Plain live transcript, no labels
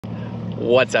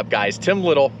What's up, guys? Tim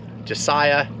Little,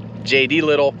 Josiah, JD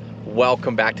Little.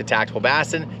 Welcome back to Tactical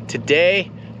Bassin'. Today,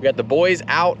 we got the boys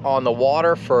out on the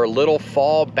water for a little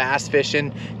fall bass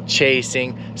fishing,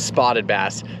 chasing spotted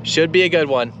bass. Should be a good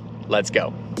one. Let's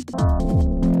go.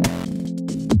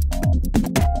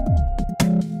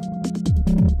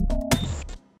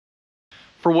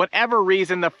 For whatever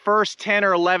reason, the first 10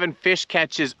 or 11 fish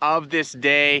catches of this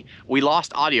day, we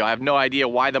lost audio. I have no idea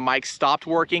why the mic stopped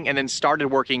working and then started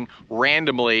working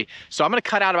randomly. So I'm gonna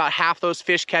cut out about half those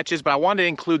fish catches, but I wanted to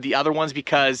include the other ones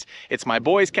because it's my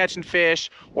boys catching fish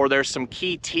or there's some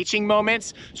key teaching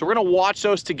moments. So we're gonna watch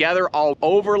those together. I'll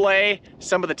overlay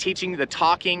some of the teaching, the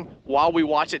talking while we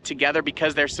watch it together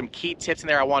because there's some key tips in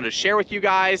there I wanted to share with you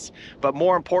guys. But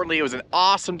more importantly, it was an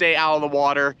awesome day out of the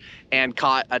water and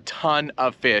caught a ton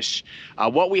of fish.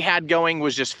 What we had going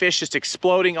was just fish just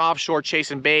exploding offshore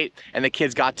chasing bait, and the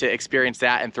kids got to experience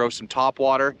that and throw some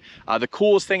topwater. The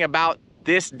coolest thing about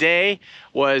this day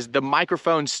was the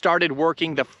microphone started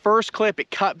working. The first clip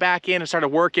it cut back in and started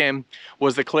working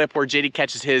was the clip where JD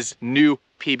catches his new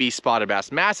PB spotted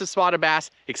bass. Massive spotted bass,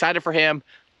 excited for him.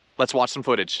 Let's watch some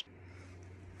footage.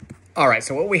 All right,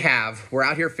 so what we have, we're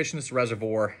out here fishing this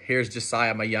reservoir. Here's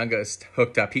Josiah, my youngest,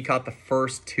 hooked up. He caught the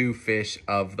first two fish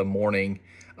of the morning,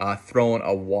 throwing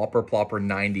a Whopper Plopper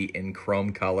 90 in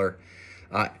chrome color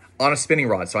on a spinning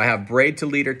rod. So I have braid to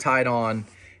leader tied on,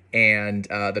 and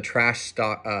the trash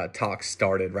talk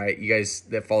started, right? You guys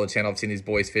that follow the channel have seen these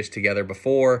boys fish together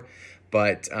before,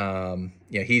 but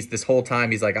you know, this whole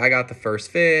time he's like, I got the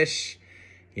first fish,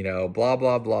 you know, blah,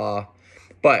 blah, blah.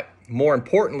 But more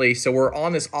importantly, so we're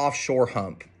on this offshore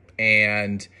hump,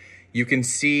 and you can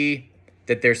see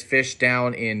that there's fish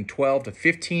down in 12 to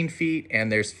 15 feet,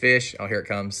 and there's fish, oh, here it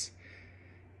comes.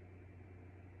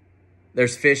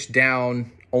 There's fish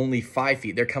down only 5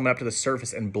 feet. They're coming up to the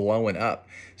surface and blowing up.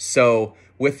 So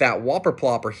with that Whopper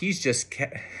Plopper, he's just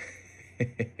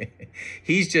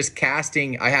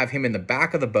casting. I have him in the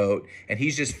back of the boat, and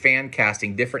he's just fan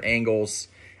casting different angles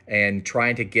and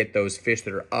trying to get those fish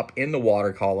that are up in the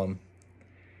water column.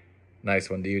 Nice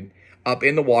one, dude. Up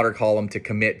in the water column to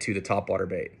commit to the topwater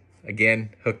bait.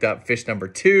 Again, hooked up fish number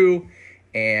 2,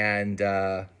 and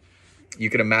you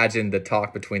can imagine the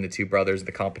talk between the two brothers,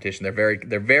 the competition.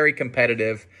 They're very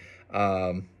competitive.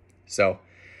 So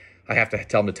I have to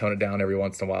tell them to tone it down every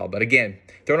once in a while. But again,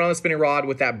 throwing on the spinning rod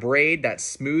with that braid, that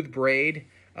smooth braid,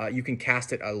 you can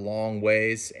cast it a long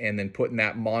ways, and then putting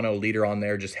that mono leader on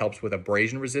there just helps with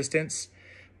abrasion resistance.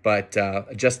 But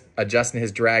just adjusting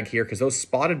his drag here, because those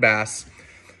spotted bass,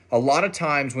 a lot of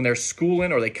times when they're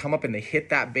schooling or they come up and they hit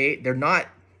that bait,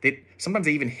 sometimes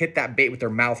they even hit that bait with their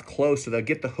mouth closed, so they'll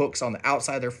get the hooks on the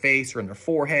outside of their face or in their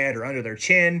forehead or under their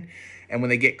chin. And when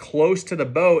they get close to the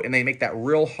boat and they make that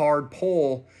real hard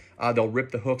pull, they'll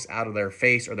rip the hooks out of their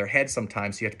face or their head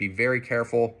sometimes, so you have to be very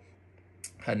careful.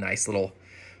 A nice little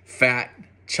fat,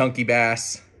 chunky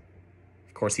bass.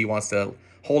 Of course, he wants to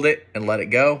hold it and let it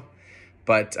go.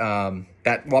 But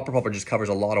that Whopper Plopper just covers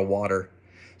a lot of water.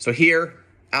 So here,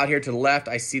 out here to the left,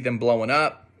 I see them blowing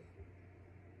up.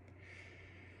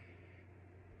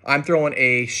 I'm throwing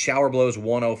a Shower Blows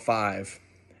 105.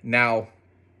 Now,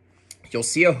 you'll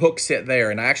see a hook sit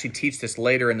there, and I actually teach this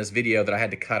later in this video that I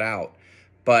had to cut out.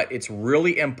 But it's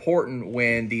really important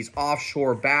when these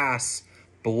offshore bass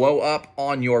blow up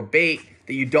on your bait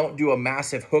that you don't do a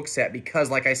massive hook set, because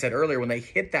like I said earlier, when they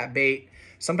hit that bait,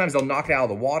 sometimes they'll knock it out of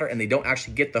the water and they don't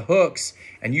actually get the hooks,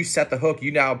 and you set the hook,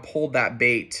 you now pulled that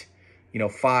bait, you know,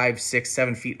 5, 6,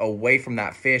 7 feet away from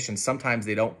that fish, and sometimes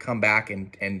they don't come back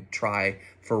and try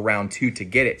for round 2 to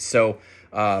get it. So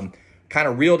kind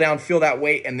of reel down, feel that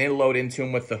weight, and then load into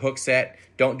them with the hook set.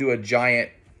 Don't do a giant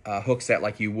hook set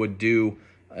like you would do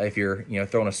if you're, you know,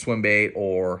 throwing a swim bait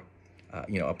or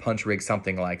you know, a punch rig,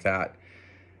 something like that.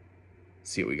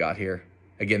 Let's see what we got here.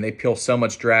 Again, they peel so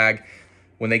much drag.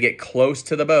 When they get close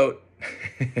to the boat,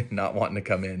 not wanting to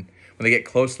come in. When they get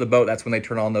close to the boat, that's when they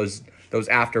turn on those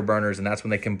afterburners, and that's when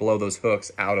they can blow those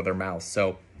hooks out of their mouth.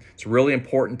 So it's really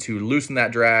important to loosen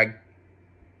that drag.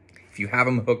 If you have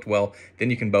them hooked well,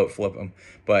 then you can boat flip them.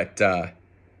 But you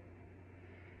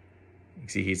can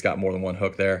see he's got more than one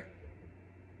hook there.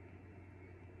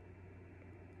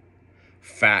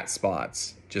 Fat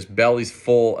spots, just bellies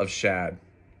full of shad.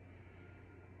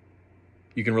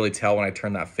 You can really tell when I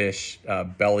turn that fish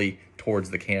belly towards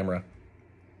the camera.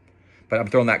 But I'm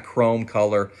throwing that chrome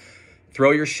color.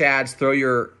 Throw your shads, throw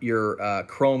your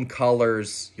chrome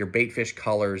colors, your baitfish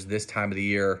colors this time of the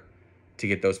year to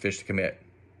get those fish to commit.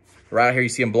 Right out here, you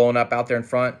see them blowing up out there in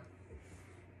front.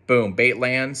 Boom, bait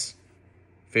lands,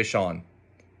 fish on.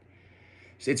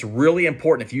 it's really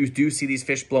important if you do see these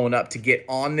fish blowing up to get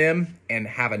on them and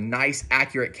have a nice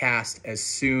accurate cast as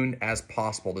soon as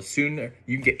possible. The sooner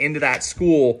you can get into that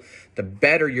school, the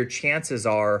better your chances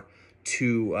are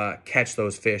to catch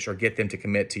those fish or get them to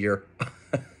commit to your...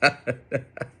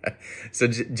 So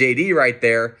JD right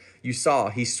there, you saw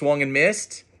he swung and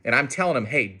missed, and I'm telling him,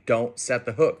 hey, don't set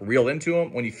the hook. Reel into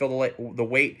him. When you feel the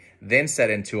weight, then set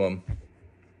into him.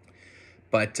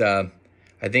 But I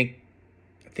think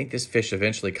this fish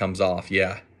eventually comes off,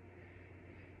 yeah.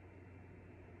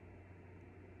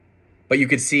 But you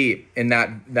could see in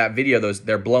that video,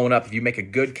 they're blowing up. If you make a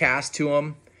good cast to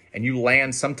them and you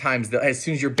land, sometimes as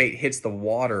soon as your bait hits the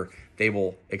water, they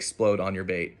will explode on your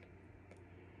bait.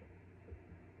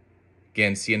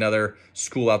 Again, see another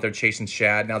school out there chasing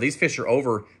shad. Now these fish are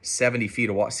over 70 feet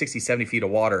of water, 60, 70 feet of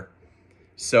water.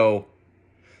 So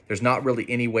there's not really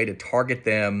any way to target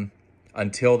them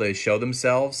until they show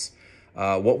themselves.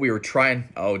 What we were trying,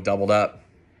 doubled up.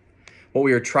 What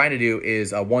we were trying to do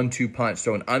is a 1-2 punch.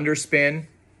 So an underspin,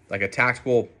 like a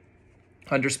tactical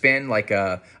underspin, like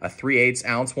a 3/8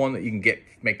 ounce one that you can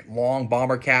make long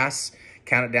bomber casts,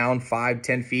 count it down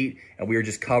 5-10 feet, and we were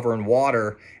just covering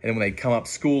water. And then when they come up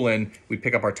schooling, we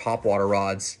pick up our topwater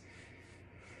rods.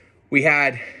 We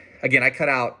had, again, I cut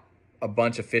out a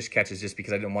bunch of fish catches just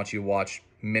because I didn't want you to watch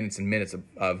minutes and minutes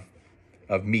of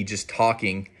me just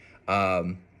talking.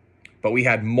 But we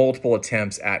had multiple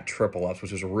attempts at triple ups,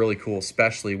 which was really cool,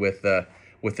 especially with the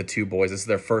two boys. This is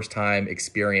their first time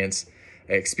experiencing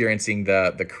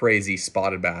the crazy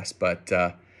spotted bass. But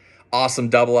awesome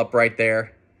double up right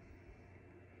there.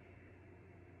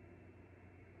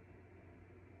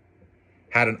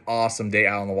 Had an awesome day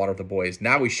out on the water with the boys.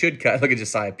 Now we should cut. Look at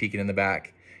Josiah peeking in the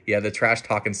back. Yeah, the trash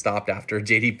talking stopped after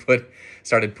JD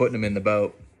started putting them in the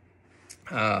boat.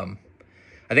 I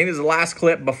think this is the last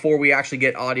clip before we actually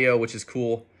get audio, which is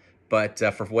cool. But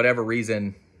for whatever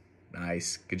reason,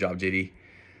 nice, good job, JD.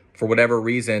 For whatever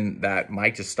reason, that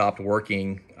mic just stopped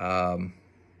working the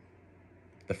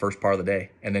first part of the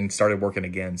day and then started working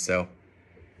again. So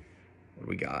what do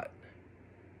we got?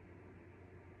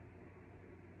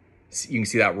 You can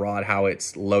see that rod, how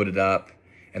it's loaded up,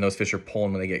 and those fish are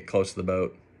pulling when they get close to the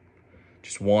boat.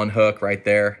 Just one hook right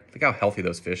there. Look how healthy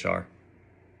those fish are.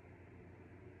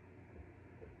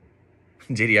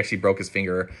 JD actually broke his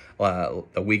finger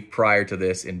the week prior to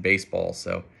this in baseball,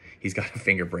 so he's got a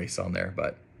finger brace on there,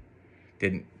 but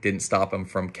didn't stop him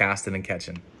from casting and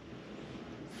catching.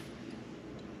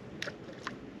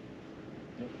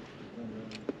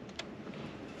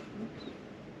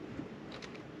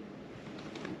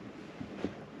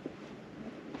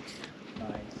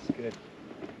 Nice,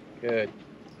 good,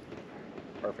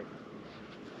 perfect.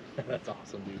 That's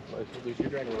awesome, dude. Lose your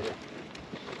drag a little bit.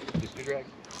 Lose your drag.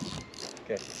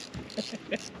 Okay.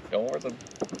 Don't horse him.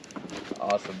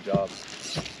 Awesome job.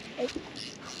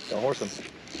 Don't horse him.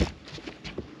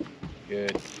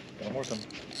 Good. Don't horse him.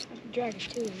 Drag his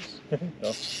tools.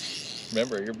 No.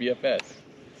 Remember, you're BFS.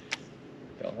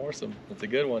 Don't horse him. That's a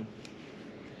good one.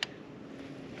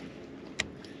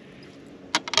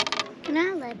 Can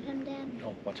I let him, Dad?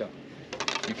 No, watch out.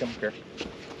 You come up here.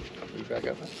 You back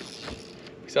up. You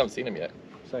still haven't seen him yet.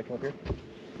 So come up here.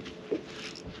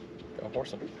 Don't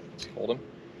horse him. Hold him.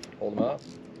 Hold him up.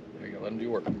 There you go. Let him do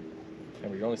work.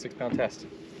 Remember, you're only 6-pound test.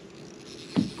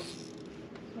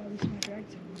 Oh, at least my drag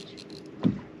so much.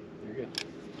 You're good.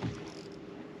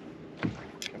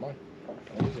 Come on.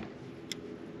 Don't lose him.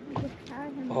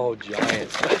 Oh,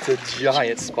 giant. That's a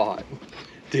giant spot.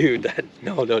 Dude, that...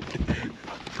 No. That.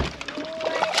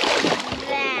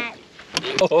 Dad,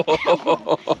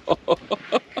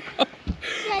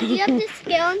 do you have the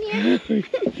scale in here?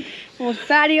 Well,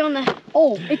 fatty on the...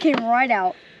 Oh, it came right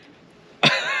out.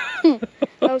 That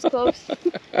was close.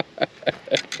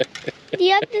 Do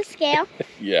you have the scale?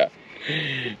 Yeah.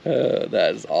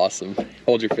 That is awesome.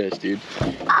 Hold your fish, dude.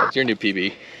 That's your new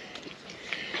PB.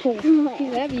 Oh,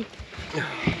 he's heavy.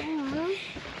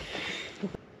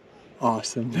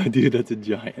 Awesome. Dude, that's a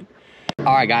giant.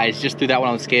 All right, guys, just threw that one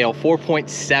on the scale.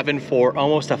 4.74,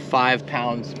 almost a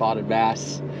 5-pound spotted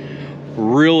bass.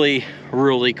 Really,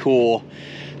 really cool.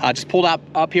 Just pulled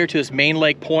up here to this main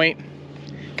lake point.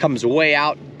 Comes way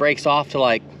out, breaks off to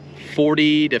like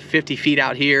 40 to 50 feet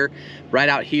out here. Right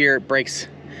out here, it breaks,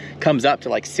 comes up to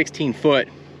like 16 foot.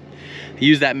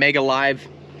 Used that Mega Live,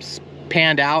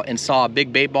 panned out and saw a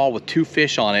big bait ball with 2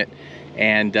 fish on it,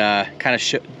 and kind of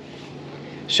showed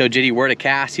JD where to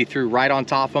cast. He threw right on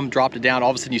top of him, dropped it down.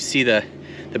 All of a sudden you see the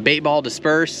bait ball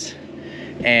disperse,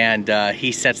 and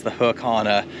he sets the hook on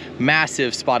a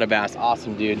massive spotted bass.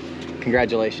 Awesome, dude.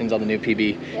 Congratulations on the new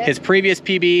PB. Yep. His previous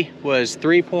PB was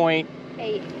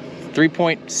 3.8.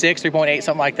 3.6, 3.8,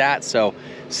 something like that. So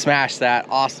smash that,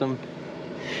 awesome.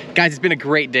 Guys, it's been a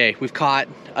great day. We've caught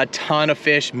a ton of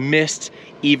fish, missed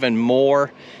even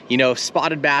more. You know,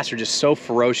 spotted bass are just so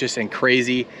ferocious and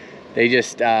crazy. They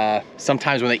just,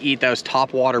 sometimes when they eat those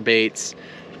topwater baits,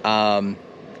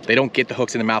 they don't get the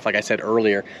hooks in the mouth like I said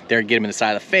earlier. They get them in the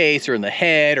side of the face or in the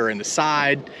head or in the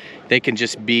side. They can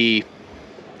just be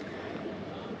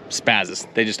spazzes.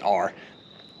 They just are.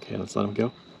 Okay, let's let them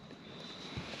go.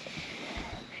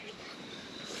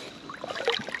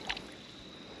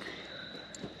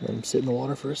 Let him sit in the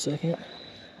water for a second.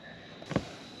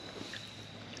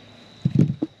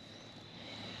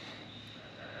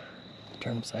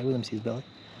 Turn him side with him, see his belly.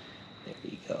 There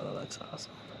you go, that's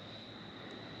awesome.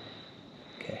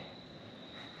 Okay.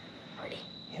 Ready?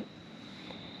 Yep.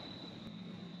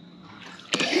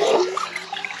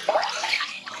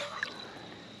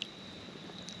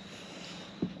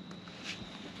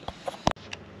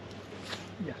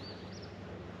 Yeah.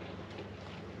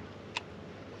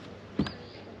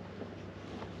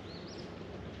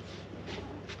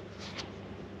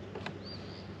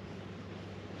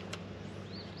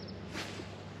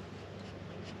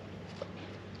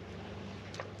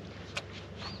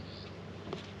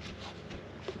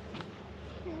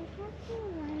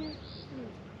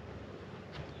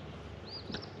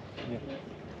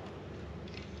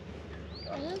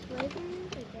 Are those legs in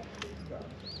there?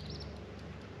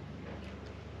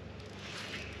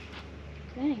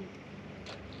 Dang.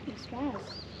 It's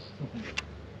fast.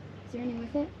 Is there any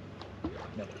with it?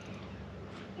 No.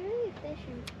 Where are you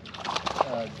fishing?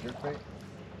 Jerk bait.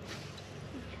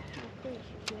 Oh, fish.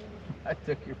 I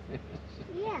took your fish.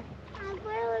 Yeah, I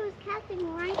literally was casting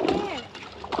right there.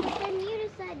 But then you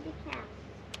decided to cast.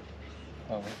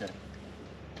 Oh, okay.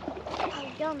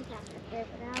 I jumped after there,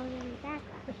 but I was in the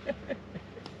background.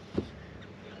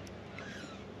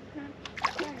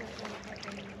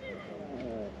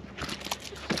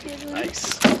 Nice.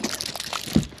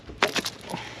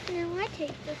 Now I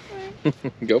take this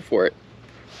one. Go for it.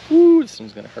 Ooh, this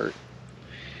one's gonna hurt.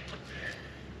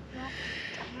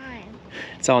 Time.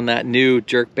 It's on that new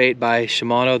jerk bait by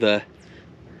Shimano, the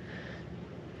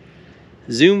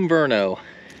Zoom Verno.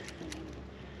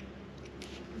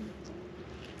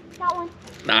 Got one.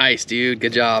 Nice, dude.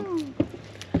 Good job.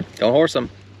 Don't horse them.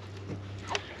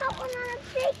 I caught one on a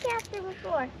bait caster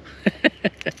before.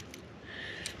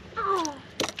 Oh.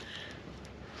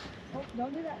 Oh,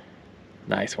 don't do that.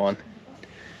 Nice one.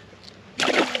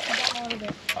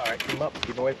 All right, keep him up.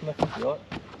 Keep away from the reel it.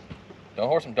 Don't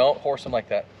horse him. Don't horse him like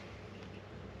that.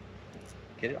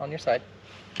 Get it on your side.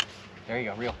 There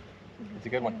you go. Reel. It's a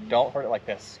good one. Don't hurt it like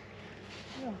this.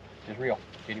 Just reel.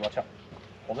 Katie, watch out.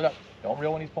 Hold it up. Don't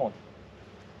reel when he's pulling.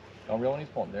 Don't reel when he's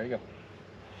pulling. There you go.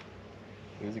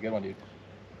 He was a good one, dude.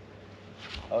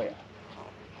 Oh, yeah.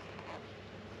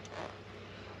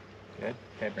 Good.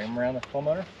 Okay, bring him around the full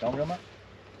motor. Don't reel him up.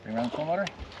 Bring him around the full motor.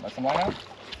 Let some line out.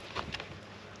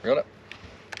 Reel it up.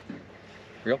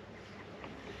 Reel.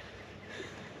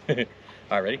 All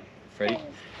right, ready? Ready?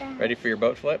 Ready for your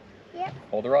boat flip? Yep.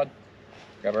 Hold the rod.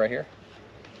 Grab it right here.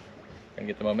 Gonna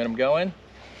get the momentum going.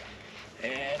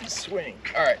 And swing.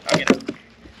 All right, I'll get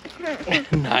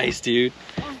it. Nice, dude.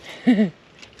 Yeah,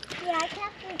 I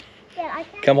captured. Yeah, I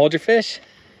captured. Come hold your fish.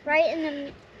 Right in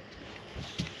the.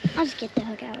 I'll just get the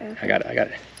hook out. I got it, I got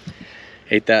it.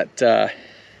 Ate that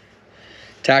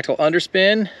tactile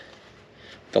underspin.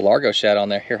 The Largo shad on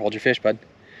there. Here, hold your fish, bud.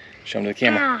 Show them to the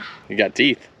camera. Ah. You got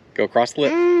teeth. Go across the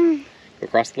lip. Go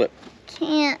across the lip.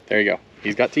 Can't. There you go.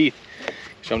 He's got teeth.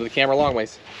 Show them to the camera long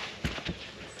ways.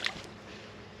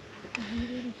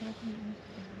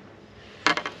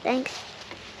 Thanks.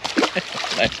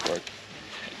 Nice work.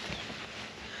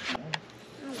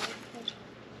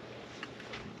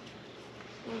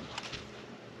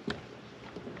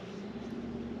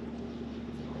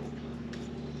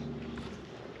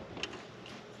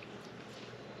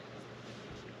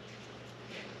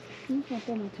 You can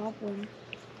throw my top one.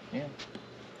 Yeah.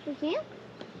 You can? You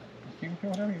can throw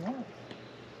whatever you want.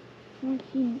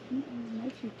 Makes you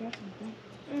throw something.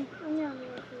 I'm not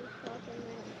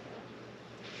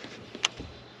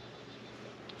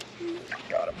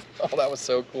Got him. Oh, that was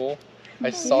so cool. I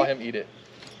saw him eat it.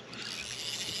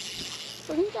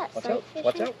 Wasn't that Watch sight out. fishing?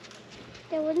 Watch out.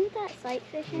 Yeah, wasn't that sight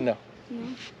fishing? No. No.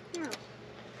 No.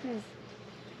 Because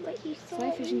what you saw.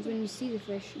 Sight fishing is when you see the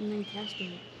fish and then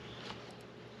casting it.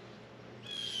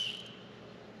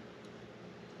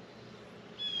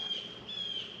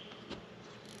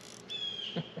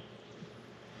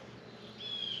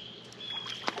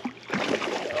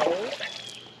 Oh,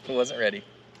 he wasn't ready.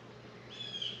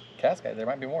 Cast guys, there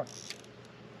might be more.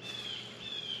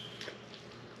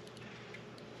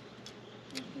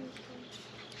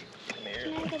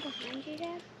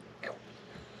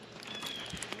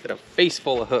 Got a face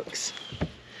full of hooks.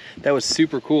 That was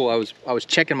super cool. I was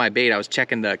checking my bait. I was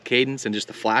checking the cadence and just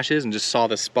the flashes, and just saw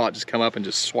the spot just come up and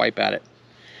just swipe at it.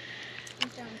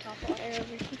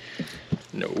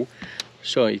 No.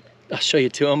 I'll show you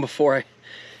to them before I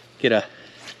get a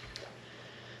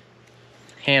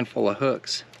handful of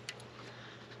hooks.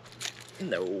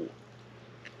 No.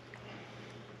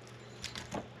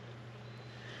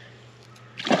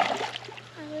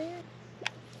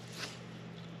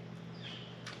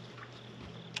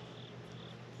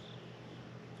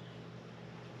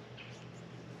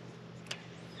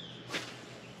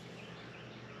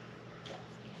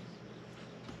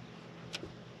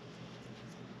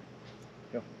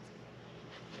 Go.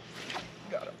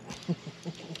 Got him.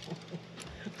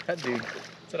 That dude,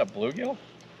 is that a bluegill?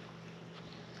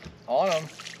 On him.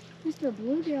 Mr.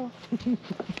 Bluegill.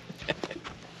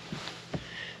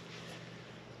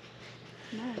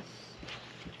 Nice.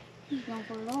 He's going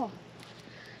for it all.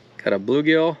 Got a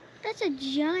bluegill. That's a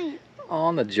giant.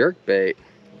 On the jerk bait.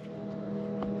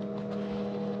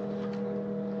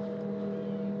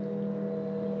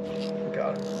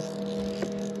 Got him.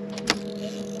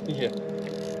 Yeah.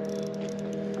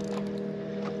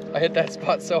 I hit that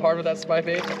spot so hard with that spy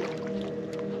bait.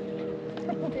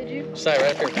 Did you? Just right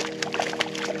up here.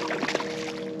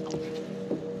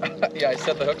 Yeah, I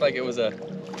set the hook like it was I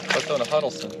was throwing a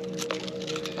Huddleston.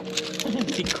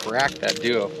 He cracked that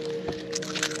duo.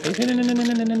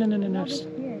 No.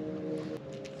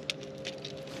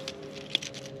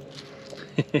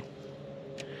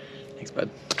 Thanks, bud.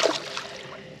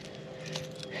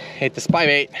 Hit the spy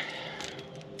bait.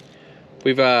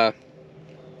 We've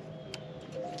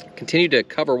continued to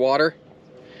cover water.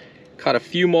 Caught a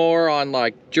few more on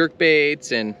like jerk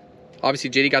baits, and obviously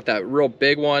JD got that real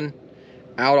big one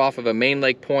out off of a main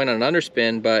lake point on an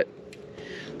underspin, but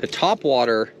the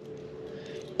topwater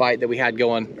bite that we had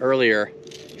going earlier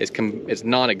is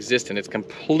non-existent. It's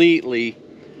completely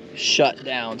shut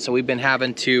down. So we've been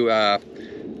having to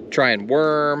try and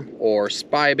worm or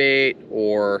spy bait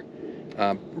or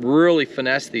really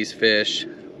finesse these fish.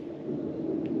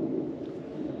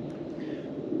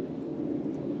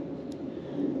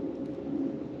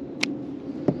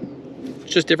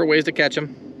 It's just different ways to catch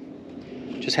them.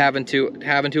 Just having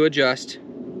to adjust.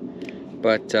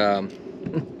 But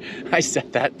I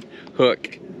set that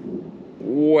hook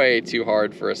way too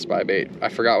hard for a spy bait. I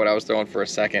forgot what I was throwing for a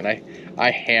second.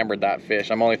 I hammered that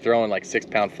fish. I'm only throwing like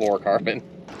 6-pound fluorocarbon.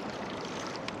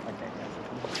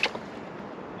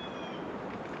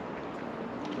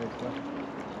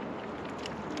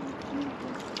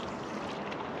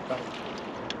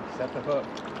 Set the hook.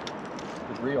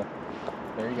 It's real.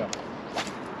 There you go.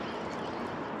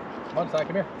 Come on, Si,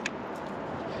 come here.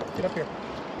 Get up here.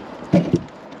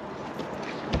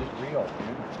 Just reel,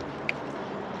 dude.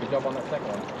 Good job on that second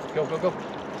one. Go, go, go.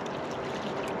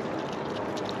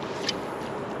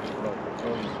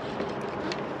 Go.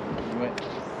 You went.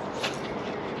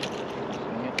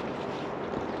 Dang it.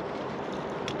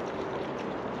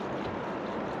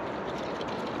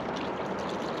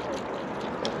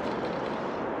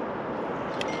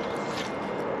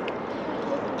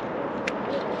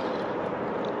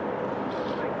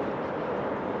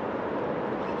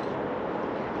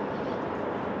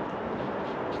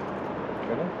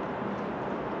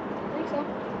 I think so. I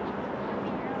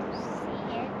don't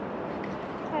see it.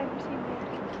 I haven't seen it.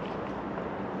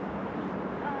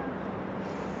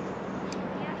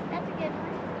 Yeah, that's a good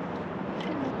one.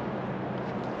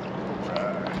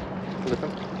 Flip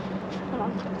him. Hold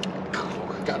on.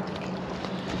 Got him.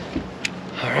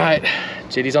 All right,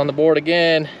 JD's on the board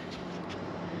again.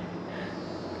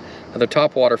 Another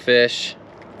topwater fish.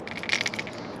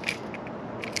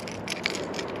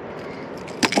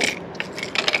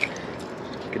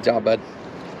 Good job, bud.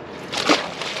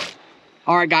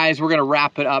 All right, guys, we're gonna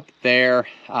wrap it up there.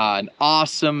 An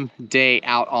awesome day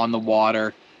out on the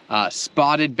water.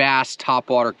 Spotted bass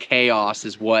topwater chaos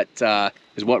is what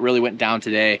really went down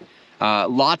today.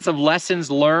 Lots of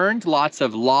lessons learned, lots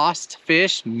of lost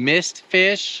fish, missed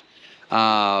fish. You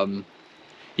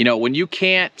know, when you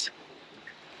get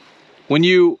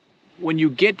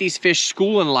these fish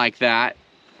schooling like that,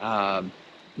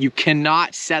 you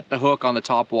cannot set the hook on the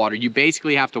topwater. You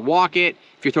basically have to walk it.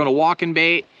 If you're throwing a walking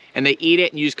bait and they eat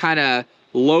it, and you just kind of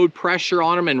load pressure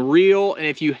on them and reel, and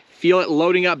if you feel it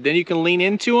loading up, then you can lean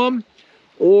into them.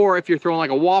 Or if you're throwing like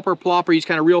a whopper plopper, you just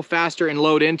kind of reel faster and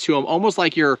load into them, almost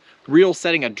like you're reel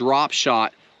setting a drop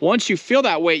shot. Once you feel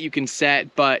that weight, you can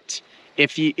set, but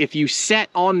if you set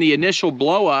on the initial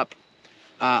blow up,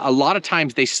 a lot of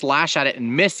times they slash at it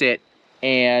and miss it,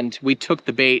 and we took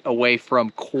the bait away from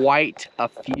quite a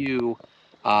few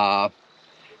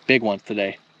big ones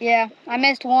today. Yeah, I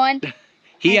missed one.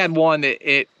 He had one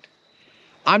that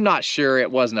I'm not sure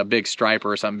it wasn't a big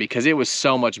striper or something because it was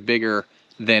so much bigger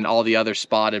than all the other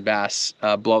spotted bass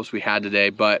blow-ups we had today,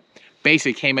 but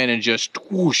basically came in and just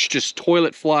whoosh, just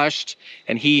toilet flushed,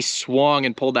 and he swung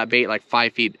and pulled that bait like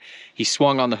 5 feet. He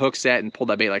swung on the hook set and pulled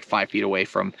that bait like 5 feet away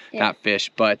from that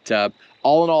fish. But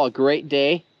all in all, a great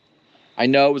day. I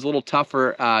know it was a little tough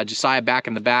for Josiah back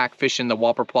in the back, fishing the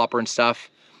whopper plopper and stuff.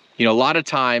 You know, a lot of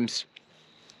times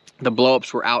the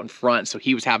blow-ups were out in front, so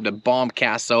he was having to bomb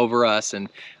cast over us, and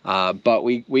but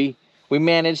we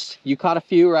managed. You caught a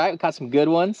few, right? We caught some good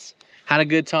ones. Had a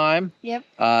good time. Yep.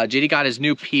 JD got his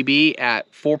new PB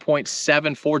at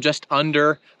 4.74, just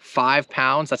under 5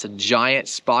 pounds. That's a giant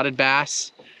spotted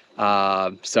bass.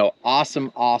 So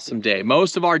awesome day.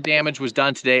 Most of our damage was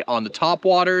done today on the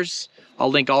topwaters. I'll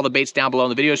link all the baits down below in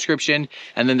the video description.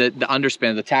 And then the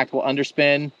underspin, the tactical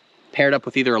underspin, paired up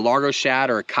with either a Largo shad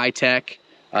or a Kitech,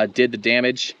 did the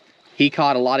damage. He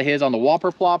caught a lot of his on the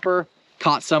whopper plopper,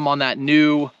 caught some on that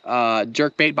new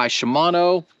jerkbait by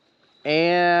Shimano.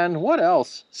 And what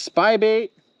else? Spy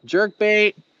bait,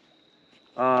 jerkbait,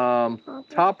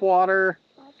 topwater.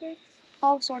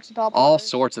 All sorts of topwaters. All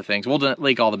sorts of things. We'll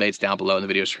link all the baits down below in the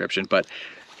video description. But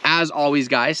as always,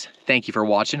 guys, thank you for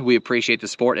watching. We appreciate the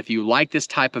support. If you like this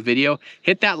type of video,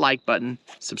 hit that like button,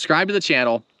 subscribe to the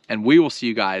channel, and we will see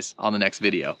you guys on the next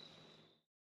video.